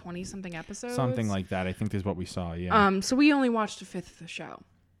like 20 something episodes, something like that. I think is what we saw. Yeah. So we only watched a fifth of the show.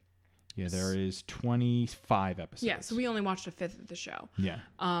 Yeah, there is 25 episodes. Yeah, so we only watched a fifth of the show. Yeah.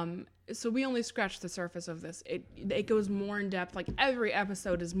 So we only scratched the surface of this. It goes more in depth. Like every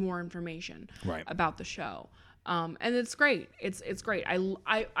episode is more information about the show. And it's great. It's great.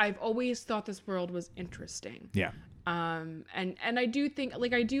 I've always thought this world was interesting. Yeah. And I do think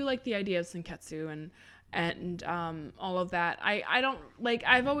I do like the idea of Senketsu and all of that. I don't like,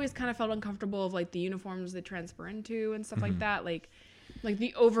 I've always kind of felt uncomfortable of like the uniforms they transfer into and stuff like that. Like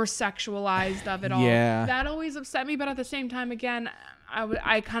the over sexualized of it all. Yeah. That always upset me. But at the same time, again,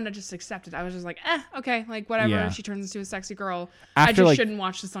 I kind of just accepted. I was just like, okay, like whatever. Yeah. She turns into a sexy girl. After, I just like, shouldn't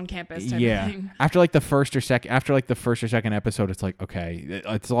watch this on campus. Type of thing. After the first or second episode, it's like, okay,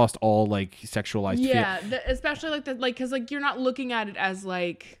 it's lost all like sexualized. Yeah, especially because like you're not looking at it as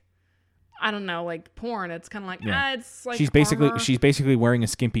like, I don't know, like porn. It's kind of like, it's like she's basically wearing a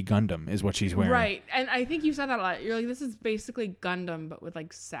skimpy Gundam is what she's wearing. Right. And I think you said that a lot. You're like, this is basically Gundam, but with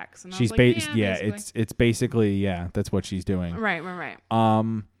like sex. And she's I was like, it's basically, that's what she's doing. Right.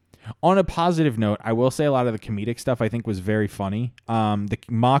 On a positive note, I will say a lot of the comedic stuff I think was very funny. The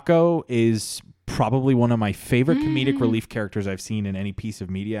Mako is probably one of my favorite comedic relief characters I've seen in any piece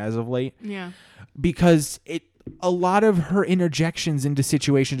of media as of late. Yeah. Because a lot of her interjections into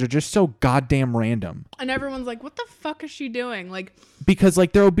situations are just so goddamn random. And everyone's like, what the fuck is she doing? Like, because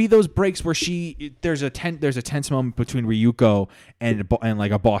like there will be those breaks where there's a tense moment between Ryuko and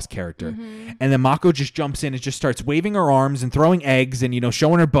like a boss character, and then Mako just jumps in and just starts waving her arms and throwing eggs and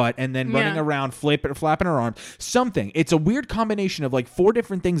showing her butt and then running around flapping her arms. Something. It's a weird combination of like 4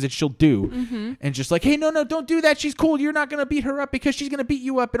 different things that she'll do, and just like, hey, no, don't do that. She's cool. You're not gonna beat her up because she's gonna beat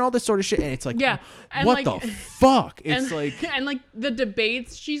you up and all this sort of shit. And it's like, and what like, the fuck? It's and like the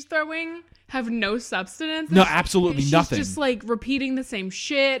debates she's throwing have no substance. No, absolutely nothing. She's just like repeating the same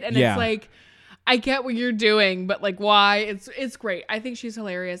shit, and it's like, I get what you're doing, but like, why? It's great. I think she's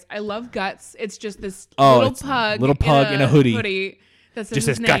hilarious. I love Guts. It's just this little pug in a hoodie that says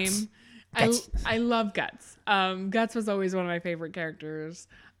his name. Guts. I love Guts. Guts was always one of my favorite characters.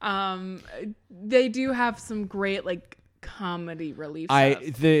 They do have some great like comedy relief stuff.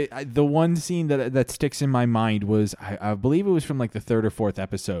 The one scene that sticks in my mind was I believe it was from like the 3rd or 4th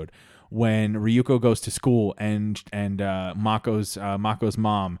episode when Ryuko goes to school and Mako's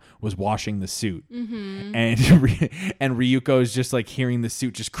mom was washing the suit, and Ryuko's just like hearing the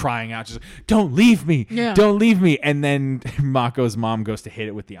suit just crying out, just don't leave me, don't leave me, and then Mako's mom goes to hit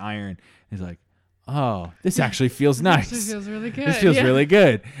it with the iron. He's like, oh, this actually feels nice. This feels really good. This feels really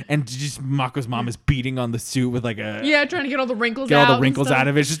good. And just Mako's mom is beating on the suit with like a trying to get all the wrinkles out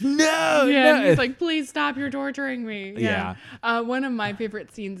of it. It's just no. And he's like, please stop, you're torturing me. One of my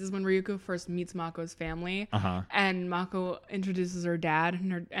favorite scenes is when Ryuko first meets Mako's family, and Mako introduces her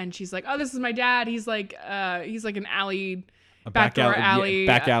dad, and she's like, oh, this is my dad. He's like an alley. Back alley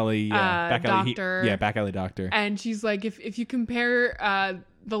doctor. Back alley doctor. And she's like, if you compare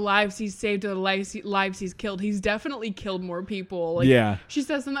the lives he's saved to the lives he's killed, he's definitely killed more people. Like, she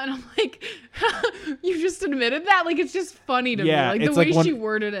says something, and I'm like, you just admitted that? Like, it's just funny to me. Like, the way she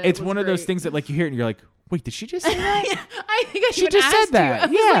worded it. It's one of those things that like you hear it and you're like, wait, did she just say that? I think I she just said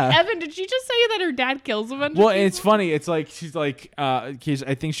that. Like, Evan, did she just say that her dad kills a bunch of people? Well, it's funny. It's like she's like, I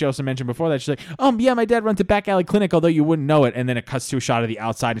think she also mentioned before that she's like, my dad runs a back alley clinic, although you wouldn't know it. And then it cuts to a shot of the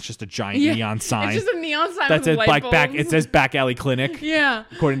outside. It's just a giant neon sign. It's just a neon sign that says back. It says back alley clinic. Yeah.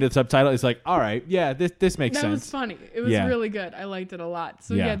 According to the subtitle, it's like, all right, this makes sense. That was funny. It was really good. I liked it a lot.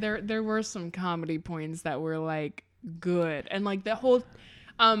 So there were some comedy points that were like good, and like the whole.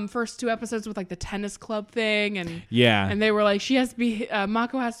 First 2 episodes with like the tennis club thing, and they were like, she has to be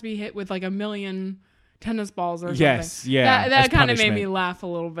Mako has to be hit with like 1 million tennis balls or something. That kind of made me laugh a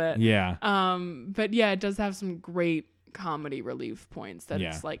little bit. But it does have some great comedy relief points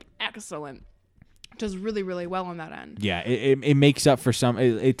that's like excellent. Does really, really well on that end. It makes up for some.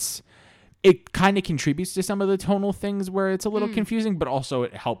 It kind of contributes to some of the tonal things where it's a little confusing, but also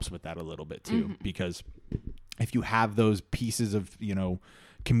it helps with that a little bit too, because if you have those pieces of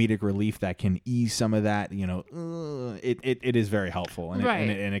comedic relief that can ease some of that, it is very helpful, and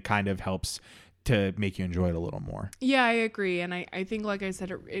it kind of helps to make you enjoy it a little more. Yeah, I agree, and I think, like I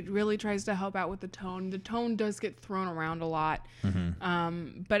said, it really tries to help out with the tone. The tone does get thrown around a lot,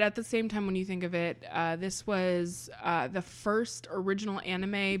 but at the same time, when you think of it, this was the first original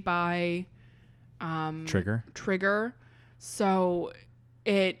anime by Trigger, so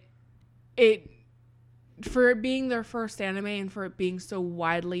it for it being their first anime and for it being so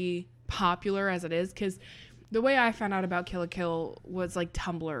widely popular as it is, because the way I found out about Kill la Kill was like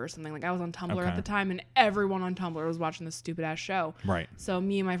Tumblr or something. Like, I was on Tumblr at the time, and everyone on Tumblr was watching this stupid ass show. Right. So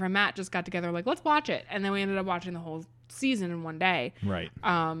me and my friend Matt just got together, like, let's watch it, and then we ended up watching the whole season in one day. Right.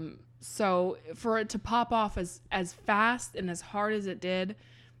 So for it to pop off as fast and as hard as it did,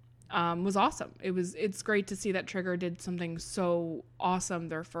 was awesome. It's great to see that Trigger did something so awesome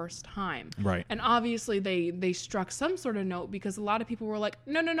their first time. Right. And obviously they struck some sort of note, because a lot of people were like,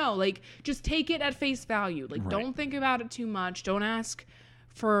 no, like, just take it at face value. Like, don't think about it too much. Don't ask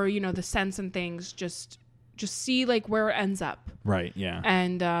for, the sense and things. Just see like where it ends up. Right. Yeah.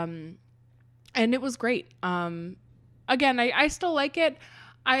 And it was great. Again, I still like it.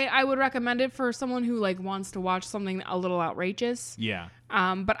 I would recommend it for someone who like wants to watch something a little outrageous. Yeah.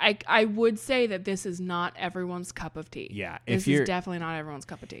 But I would say that this is not everyone's cup of tea. Yeah. This is definitely not everyone's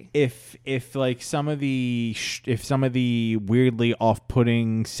cup of tea. If like some of the weirdly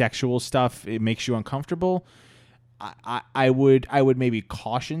off-putting sexual stuff, it makes you uncomfortable, I would maybe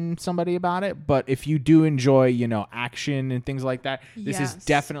caution somebody about it. But if you do enjoy, action and things like that, this is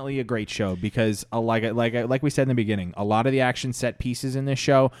definitely a great show, because like we said in the beginning, a lot of the action set pieces in this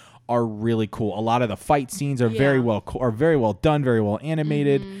show are really cool. A lot of the fight scenes are very well done, very well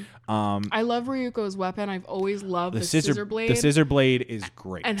animated. I love Ryuko's weapon. I've always loved the scissor blade. The scissor blade is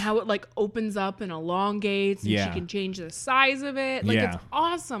great. And how it like opens up and elongates, and she can change the size of it. Like it's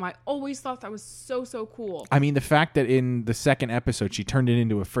awesome. I always thought that was so cool. I mean, the fact that in the second episode she turned it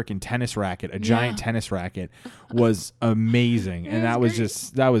into a freaking tennis racket, a giant tennis racket, was amazing. And that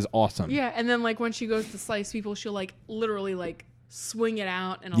was awesome. Yeah, and then like when she goes to slice people, she'll like literally like swing it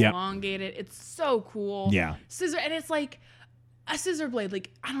out and elongate it. It's so cool. Yeah. Scissor, and it's like a scissor blade. Like,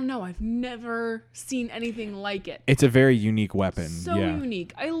 I don't know. I've never seen anything like it. It's a very unique weapon. So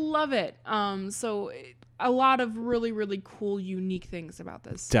unique. I love it. A lot of really, really cool, unique things about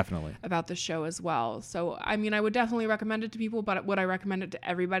this. Definitely. About the show as well. So, I mean, I would definitely recommend it to people, but would I recommend it to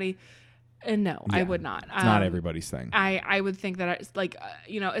everybody? No, I would not. It's not everybody's thing. I would think that it's like,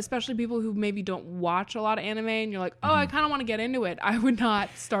 especially people who maybe don't watch a lot of anime and you're like, oh, I kind of want to get into it. I would not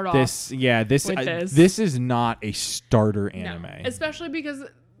start off this. This is not a starter anime. No, especially because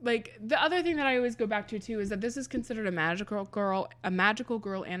like the other thing that I always go back to too is that this is considered a magical girl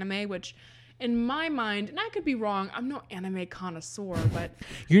anime, which in my mind, and I could be wrong, I'm no anime connoisseur, but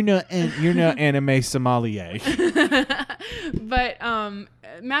you're no anime sommelier. But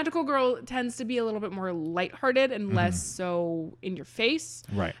Magical Girl tends to be a little bit more lighthearted and less so in your face.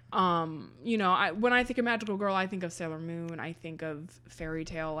 Right. When I think of Magical Girl, I think of Sailor Moon, I think of Fairy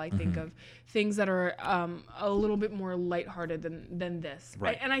Tail, I think of things that are a little bit more lighthearted than this.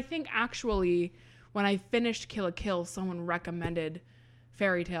 Right. And I think actually when I finished Kill la Kill, someone recommended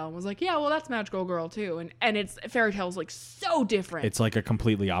Fairy Tail and was like, yeah, well, that's Magical Girl too, and it's Fairy Tail's like so different. It's like a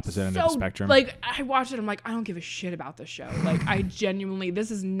completely opposite end of the spectrum. Like I watched it, I'm like, I don't give a shit about this show. Like I genuinely, this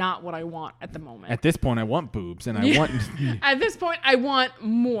is not what I want at the moment. At this point, I want boobs, and I want. At this point, I want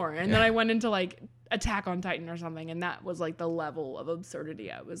more, and then I went into like Attack on Titan or something, and that was like the level of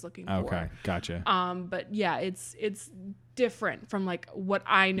absurdity I was looking for. Okay, gotcha. But yeah, it's different from like what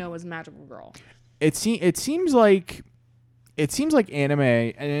I know as Magical Girl. It seems like anime,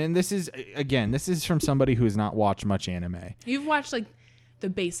 and this is from somebody who has not watched much anime. You've watched like the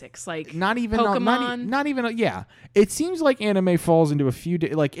basics, like not even Pokemon. not even. Yeah, it seems like anime falls into a few.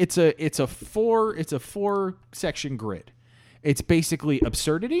 Like it's a 4 section grid. It's basically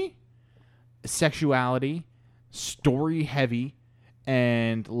absurdity, sexuality, story heavy,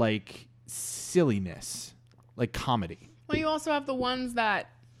 and like silliness, like comedy. Well, you also have the ones that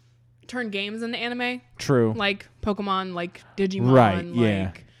turn games into anime. True. Like Pokemon, like Digimon. Right,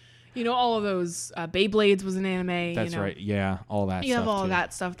 yeah. Like, all of those. Beyblades was an anime. That's right. Yeah, all that stuff. You have all too.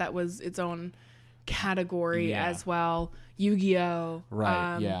 that stuff that was its own category as well. Yu-Gi-Oh!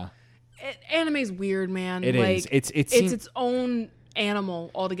 Right, yeah. Anime's weird, man. It is. It's its own animal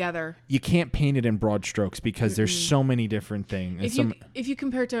altogether. You can't paint it in broad strokes because there's so many different things. If you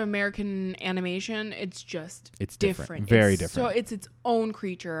compare it to American animation, it's different. Very different. So it's its own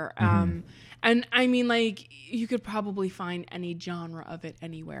creature. And I mean, like, you could probably find any genre of it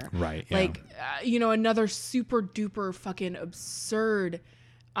anywhere. Right. Yeah. Like, another super duper fucking absurd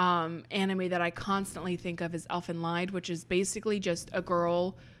anime that I constantly think of is Elfen Lied, which is basically just a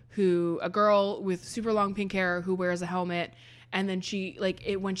girl with super long pink hair who wears a helmet. And then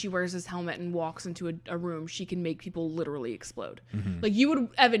when she wears this helmet and walks into a room, she can make people literally explode. Like you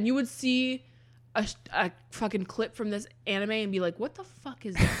would see a fucking clip from this anime and be like, what the fuck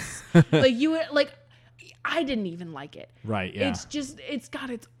is this? I didn't even like it. Right. Yeah. It's got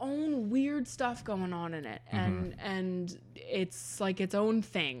its own weird stuff going on in it. And it's like its own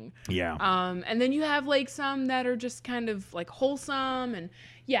thing. Yeah. And then you have like some that are just kind of like wholesome and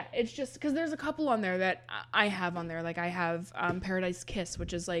yeah, it's just because there's a couple on there that I have on there. Like I have Paradise Kiss,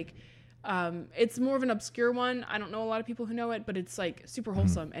 which is like, it's more of an obscure one. I don't know a lot of people who know it, but it's like super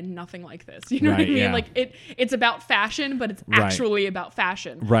wholesome and nothing like this. You know what I mean? Yeah. Like it's about fashion, but it's actually about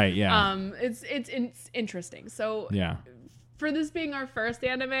fashion. Right. Yeah. It's interesting. So yeah, for this being our first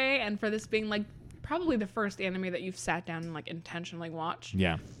anime and for this being like probably the first anime that you've sat down and like intentionally watched.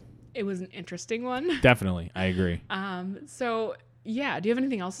 Yeah. It was an interesting one. Definitely. I agree. So yeah, do you have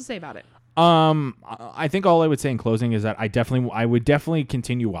anything else to say about it? I think all I would say in closing is that I would definitely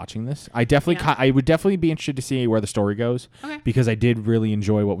continue watching this. I would definitely be interested to see where the story goes because I did really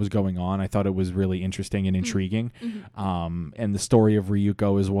enjoy what was going on. I thought it was really interesting and intriguing. And the story of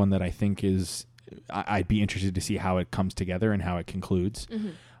Ryuko is one that I think I'd be interested to see how it comes together and how it concludes.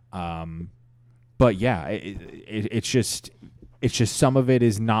 But yeah, it's just some of it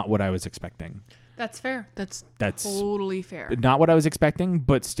is not what I was expecting. That's fair. That's totally fair. Not what I was expecting,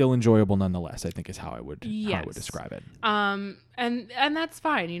 but still enjoyable nonetheless, I think is how I would describe it. And that's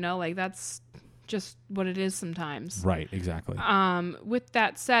fine, like that's just what it is sometimes. Right, exactly. With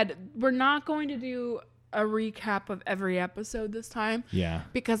that said, we're not going to do a recap of every episode this time. Yeah.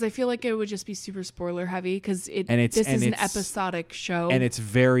 Because I feel like it would just be super spoiler heavy because this is an episodic show.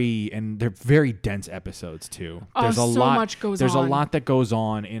 And they're very dense episodes too. There's a lot much goes There's on. a lot that goes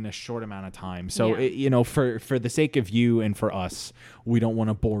on in a short amount of time. So, for the sake of you and for us, we don't want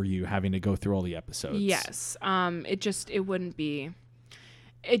to bore you having to go through all the episodes. Yes. It just wouldn't be.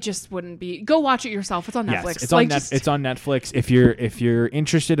 Go watch it yourself. It's on Netflix. Yes, it's on Netflix. If you're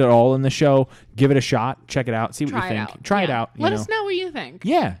interested at all in the show, give it a shot. Check it out. See what you think. Try it out. Let us know what you think.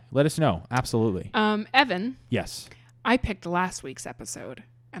 Yeah, let us know. Absolutely. Evan. Yes. I picked last week's episode,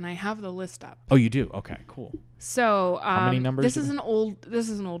 and I have the list up. Oh, you do? Okay, cool. So how many numbers? This is an old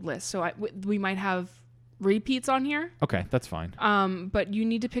list. So we might have repeats on here. Okay, that's fine. But you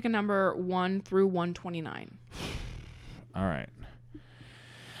need to pick a number 1 through 129. All right.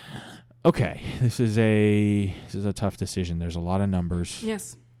 Okay, this is a tough decision. There's a lot of numbers.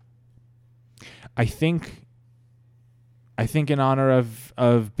 Yes. I think in honor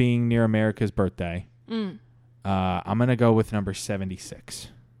of being near America's birthday, I'm gonna go with number 76.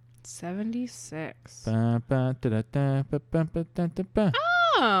 76.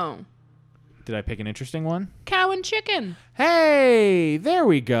 Oh. Did I pick an interesting one? Cow and chicken. Hey, there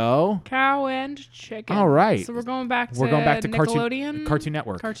we go. Cow and chicken. All right. So we're going back to Nickelodeon? Cartoon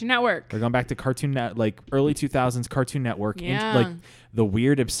Network. Cartoon Network. We're going back to early 2000s Cartoon Network. Yeah. Like the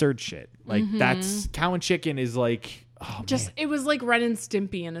weird, absurd shit. Like that's Cow and Chicken is like, oh, just man. It was like Ren and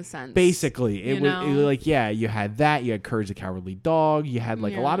Stimpy in a sense. Basically, it was like, yeah, you had that. You had Courage the Cowardly Dog. You had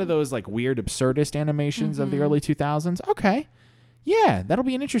like a lot of those like weird, absurdist animations of the early 2000s. Okay. Yeah, that'll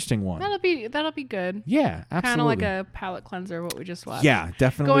be an interesting one. That'll be good. Yeah, absolutely. Kind of like a palate cleanser, what we just watched. Yeah,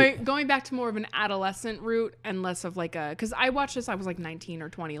 definitely. Going back to more of an adolescent route and less of like because I watched this, I was like 19 or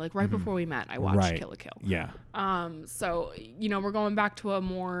 20, like right before we met. I watched Kill la Kill. Yeah. So we're going back to a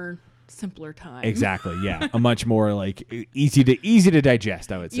more simpler time. Exactly. Yeah, a much more like easy to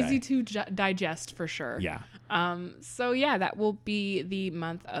digest. I would say easy to digest for sure. Yeah. So yeah, that will be the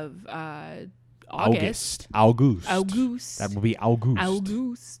month of August. August. That will be August.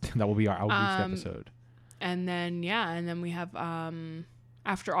 August. That will be our August episode. And then we have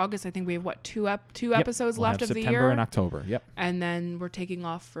after August, I think we have two episodes left of the year. September and October. Yep. And then we're taking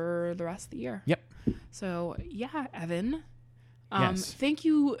off for the rest of the year. Yep. So yeah, Evan. Yes. Thank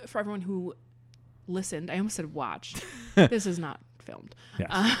you for everyone who listened. I almost said watched. This is not filmed.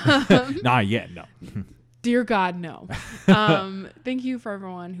 Yes. Not yet. No. Dear God, no. Thank you for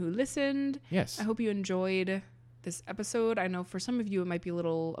everyone who listened. Yes. I hope you enjoyed this episode. I know for some of you it might be a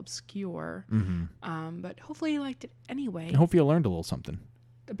little obscure, but hopefully you liked it anyway. I hope you learned a little something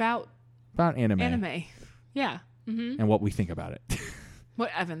about anime. Yeah. And what we think about it. What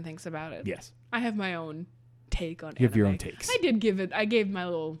Evan thinks about it. Yes. I have my own take on anime. You have your own takes. I gave my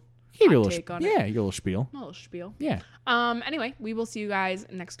little take on it. Yeah, your little spiel. My little spiel. Yeah. Anyway, we will see you guys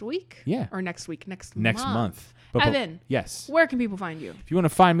next week. Yeah. Or next month. But, Evan. Yes. Where can people find you? If you want to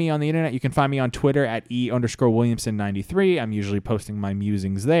find me on the internet, you can find me on Twitter at _Williamson93. I'm usually posting my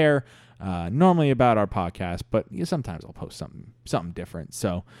musings there, normally about our podcast, but sometimes I'll post something different.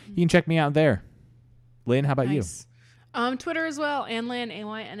 So you can check me out there. Lynn, how about you? Twitter as well. Anlyn,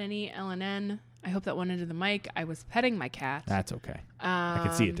 AYNNELNN. I hope that went into the mic. I was petting my cat. That's okay. I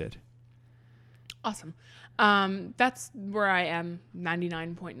could see it did. Awesome. That's where I am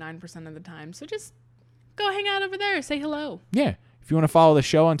 99.9% of the time. So just go hang out over there. Say hello. Yeah. If you want to follow the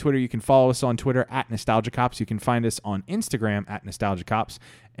show on Twitter, you can follow us on Twitter at NostalgiaCops. You can find us on Instagram at NostalgiaCops.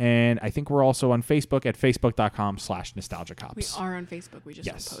 And I think we're also on Facebook at facebook.com/NostalgiaCops. We are on Facebook. We just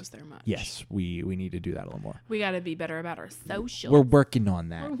don't post there much. Yes, we need to do that a little more. We got to be better about our socials. We're working on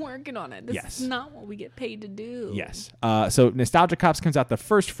that. We're working on it. This is not what we get paid to do. Yes. So Nostalgia Cops comes out the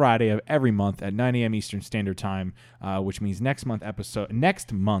first Friday of every month at 9 a.m. Eastern Standard Time, which means next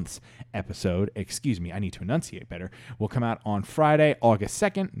month's episode, excuse me, I need to enunciate better, will come out on Friday, August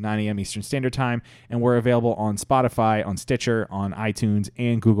 2nd, 9 a.m. Eastern Standard Time, and we're available on Spotify, on Stitcher, on iTunes,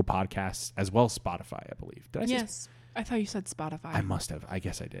 and Google Podcasts, as well as Spotify, I believe. Did I say Yes. I thought you said Spotify. I must have. I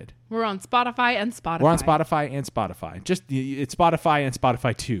guess I did. We're on Spotify and Spotify. We're on Spotify and Spotify. It's Spotify and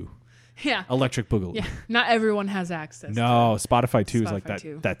Spotify 2. Yeah. Electric Boogaloo. Yeah. Not everyone has access. No, Spotify 2 is Spotify like that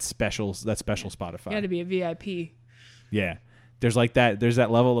 2. that special Spotify. You got to be a VIP. Yeah. There's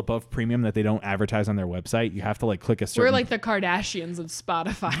that level above premium that they don't advertise on their website. You have to click a certain. We're like the Kardashians of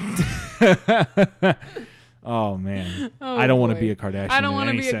Spotify. Oh man. I don't want to be a Kardashian. I don't want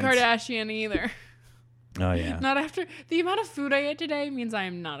to be sense. a Kardashian either. Oh yeah. Not after the amount of food I ate today means I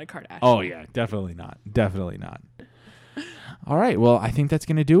am not a Kardashian. Oh yeah, definitely not. Definitely not. All right, well, I think that's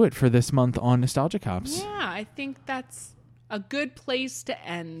going to do it for this month on Nostalgia Cops. Yeah, I think that's a good place to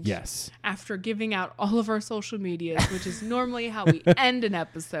end. Yes. After giving out all of our social medias, which is normally how we end an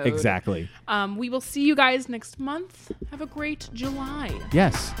episode. Exactly. We will see you guys next month. Have a great July.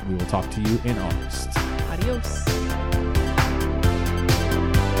 Yes. We will talk to you in August. Adios.